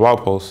and see the blog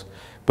post.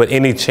 But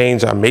any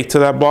change I make to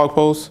that blog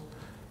post,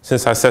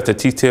 since I set the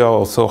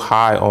TTL so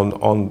high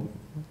on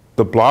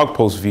the blog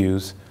post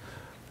views,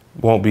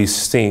 won't be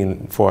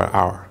seen for an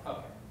hour.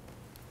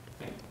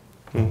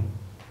 Okay.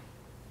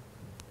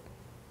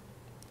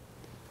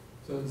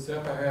 So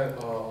Zappa had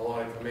a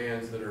lot of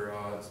commands that are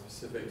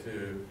specific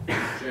to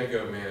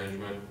Django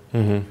management.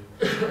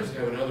 Does it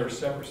have another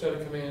separate set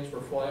of commands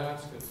for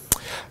Flask?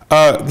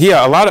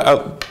 Yeah, a lot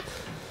of,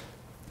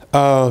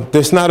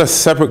 there's not a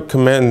separate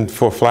command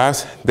for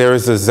Flask. There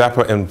is a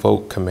Zappa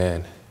invoke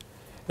command.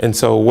 And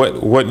so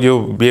what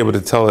you'll be able to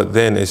tell it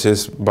then is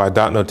just by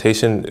dot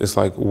notation, it's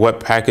like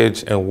what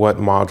package and what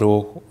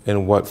module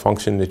and what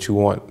function that you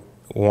want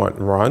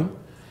run.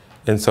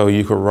 And so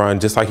you could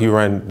run, just like you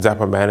run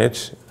Zappa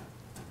manage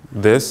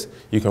this,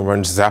 you can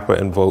run Zappa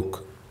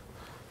invoke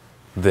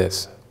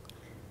this.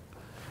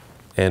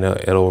 And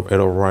it'll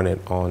run it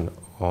on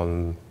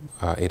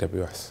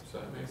AWS. So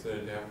that makes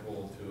it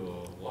adaptable to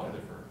a lot of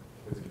different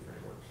WSGI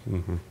frameworks.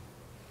 Mm-hmm.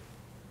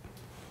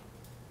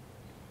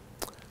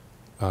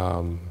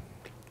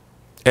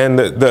 And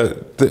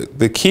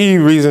the key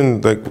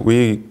reason, like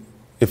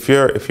if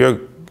your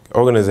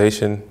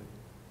organization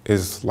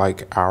is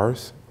like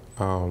ours,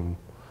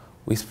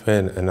 we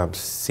spend an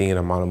obscene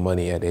amount of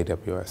money at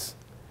AWS.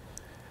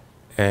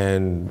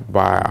 And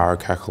by our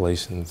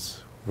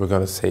calculations, we're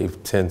going to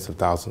save tens of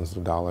thousands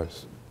of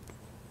dollars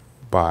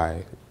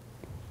by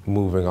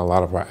moving a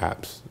lot of our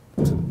apps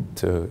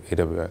to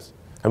AWS.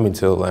 I mean,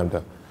 to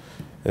Lambda.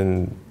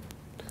 And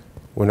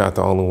we're not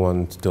the only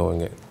ones doing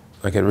it.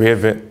 Like at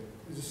reInvent.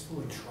 Is this still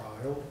a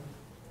trial?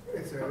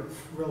 It's a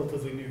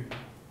relatively new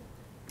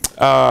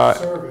Uh,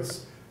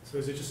 service. So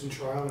is it just in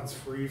trial and it's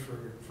free for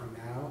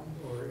now?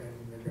 And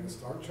they're going to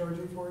start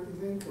charging for it, you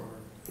think?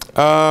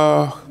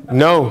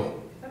 No.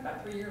 Is that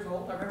about 3 years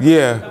old? I remember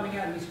Yeah. coming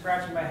out and me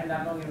scratching my head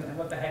not knowing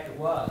what the heck it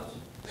was.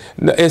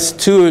 No, it's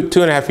two and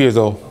a half years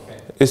old. Okay.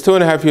 It's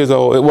 2.5 years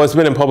old. It's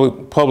been in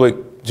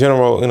public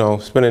general,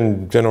 it's been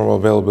in general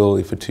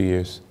availability for 2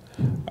 years.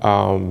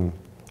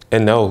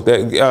 And no,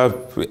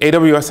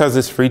 AWS has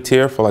this free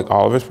tier for like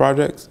all of its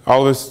projects,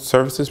 all of its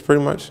services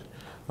pretty much.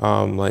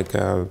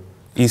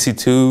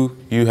 EC2,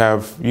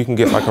 you can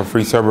get like a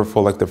free server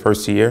for like the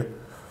first year.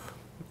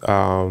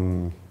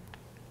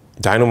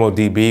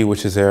 DynamoDB,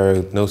 which is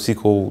their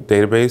NoSQL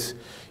database,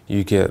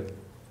 you get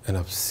an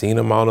obscene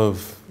amount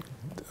of,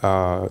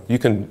 you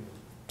can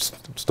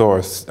store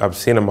an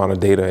obscene amount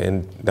of data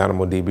in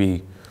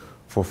DynamoDB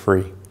for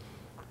free.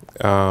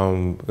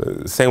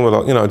 Same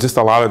with, just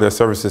a lot of their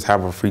services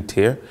have a free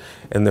tier,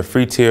 and the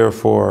free tier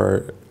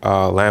for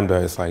Lambda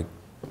is like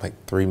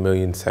 3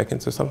 million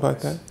seconds or something like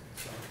that.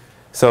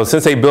 So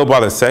since they build by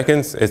the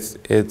seconds,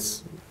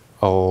 it's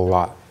a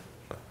lot.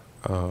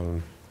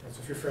 So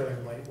if you're fairly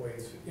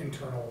lightweight,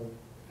 internal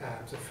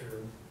apps, if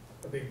you're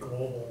a big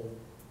global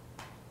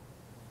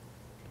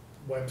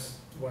website,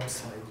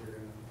 you're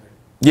gonna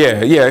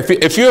Yeah.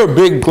 If you're a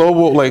big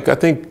global, like I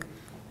think,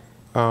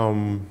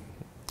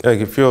 like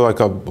if you're like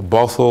a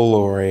Bustle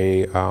or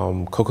a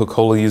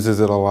Coca-Cola uses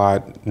it a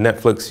lot,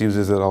 Netflix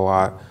uses it a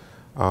lot.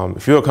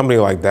 If you're a company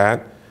like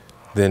that,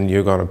 then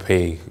you're gonna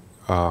pay.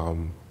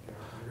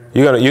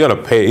 You're gonna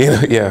pay.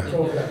 Yeah.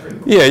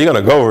 Yeah, you're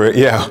gonna go over it.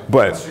 Yeah,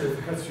 but that's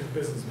your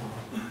business model.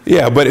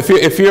 yeah, but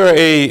if you're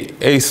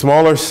a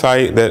smaller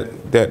site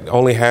that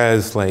only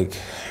has like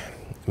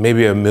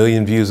maybe 1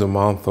 million views a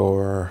month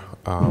or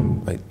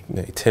like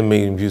 10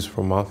 million views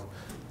per month,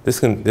 this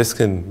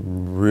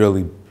can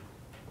really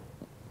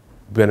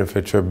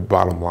benefit your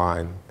bottom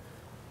line.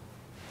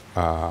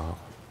 So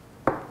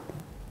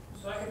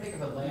I can think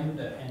of a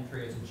Lambda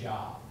entry as a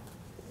job,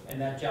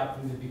 and that job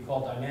can either be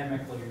called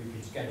dynamically or you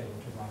can schedule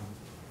it to run.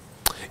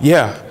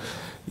 Yeah.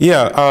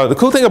 The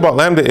cool thing about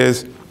Lambda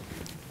is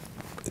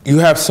you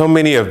have so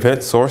many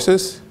event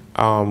sources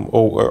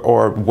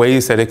or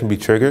ways that it can be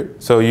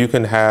triggered. So you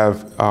can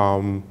have,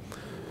 I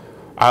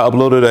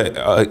uploaded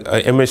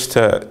an image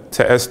to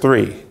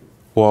S3.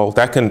 Well,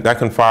 that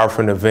can fire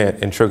for an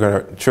event and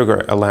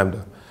trigger a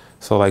Lambda.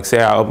 So like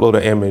say I upload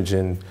an image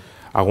and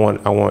I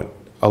want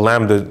a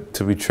Lambda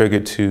to be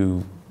triggered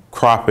to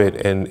crop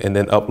it and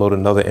then upload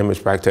another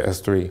image back to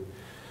S3.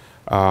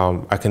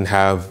 I can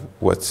have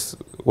what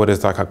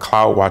is like a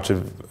CloudWatch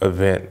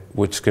event,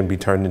 which can be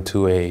turned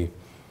into a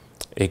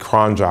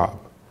cron job.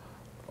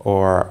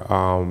 Or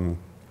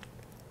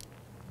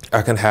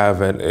I can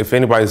have, if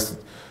anybody's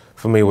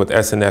familiar with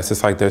SNS,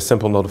 it's like their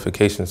simple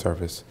notification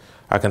service.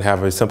 I can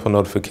have a simple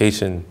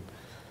notification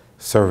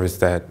service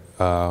that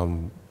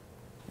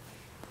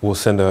will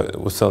send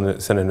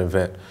an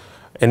event.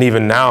 And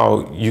even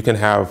now, you can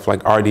have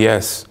like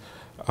RDS.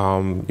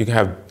 You can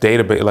have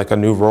database, like a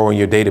new row in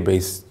your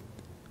database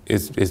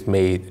is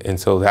made, and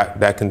so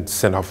that can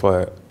send off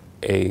a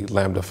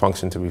Lambda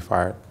function to be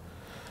fired.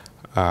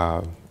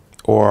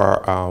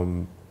 Or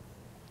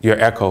your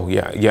Echo,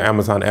 your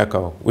Amazon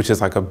Echo, which is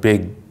like a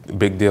big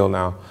deal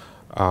now.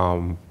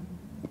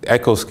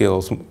 Echo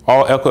skills,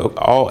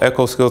 all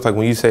Echo skills, like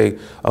when you say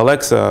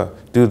Alexa,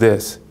 do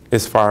this,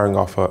 it's firing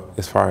off a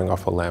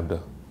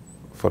Lambda,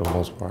 for the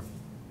most part.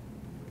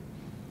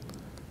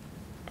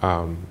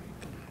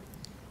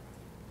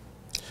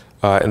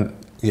 And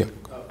yeah.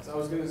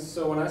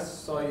 So when I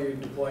saw you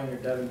deploying your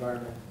dev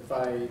environment, if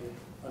I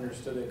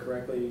understood it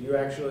correctly, you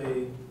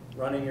actually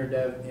running your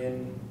dev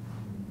in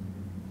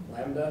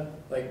Lambda?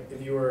 Like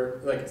if you were,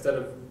 like instead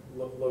of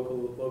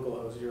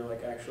localhost, you're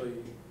like actually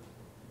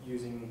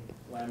using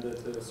Lambda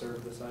to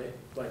serve the site,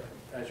 like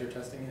as you're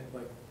testing it?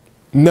 Like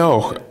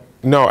No,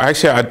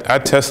 actually I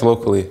test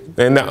locally.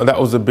 And that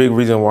was a big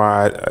reason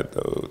why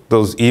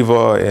those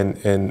EVA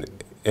and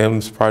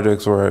EMS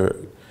projects were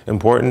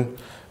important,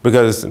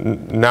 because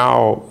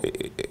now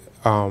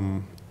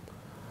I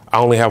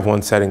only have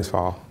one settings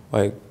file.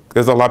 Like,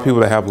 there's a lot of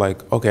people that have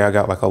like, okay, I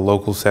got like a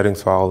local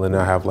settings file, and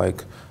I have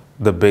like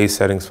the base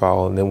settings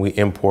file, and then we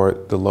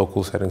import the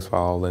local settings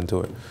file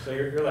into it. So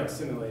you're like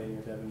simulating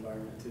your dev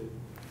environment to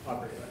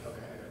operate like,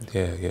 okay, I got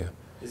you. Yeah, yeah.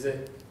 Is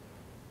it,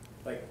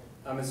 like,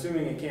 I'm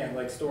assuming it can't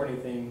like store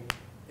anything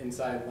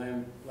inside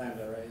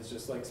Lambda, right? It's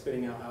just like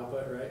spitting out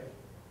output, right?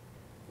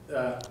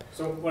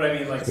 So what I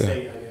mean, like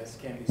state, I guess,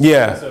 can't be stored.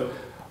 Yeah. So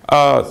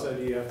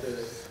do you have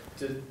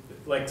to,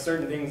 like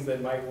certain things that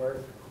might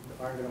work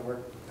aren't gonna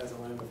work as a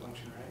Lambda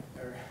function, right?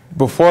 Or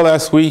Before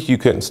last week, you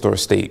couldn't store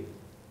state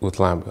with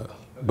Lambda.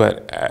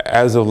 But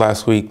as of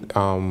last week,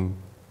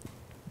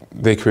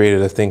 they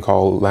created a thing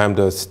called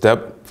Lambda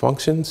step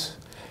functions,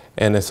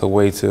 and it's a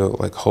way to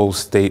like hold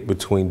state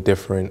between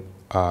different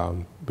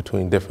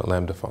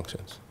Lambda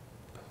functions.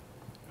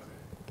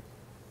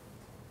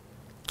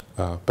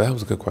 But that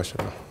was a good question,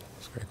 though.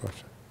 That's a great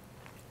question.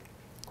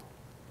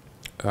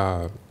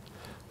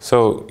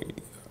 So,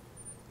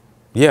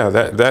 yeah,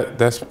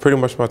 that's pretty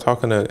much my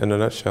talk in a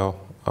nutshell.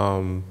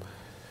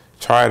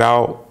 Try it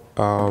out.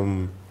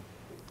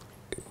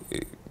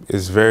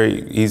 It's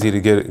very easy to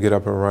get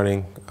up and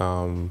running.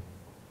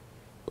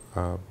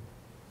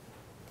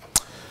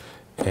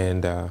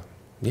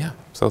 Yeah,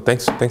 so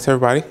thanks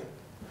everybody.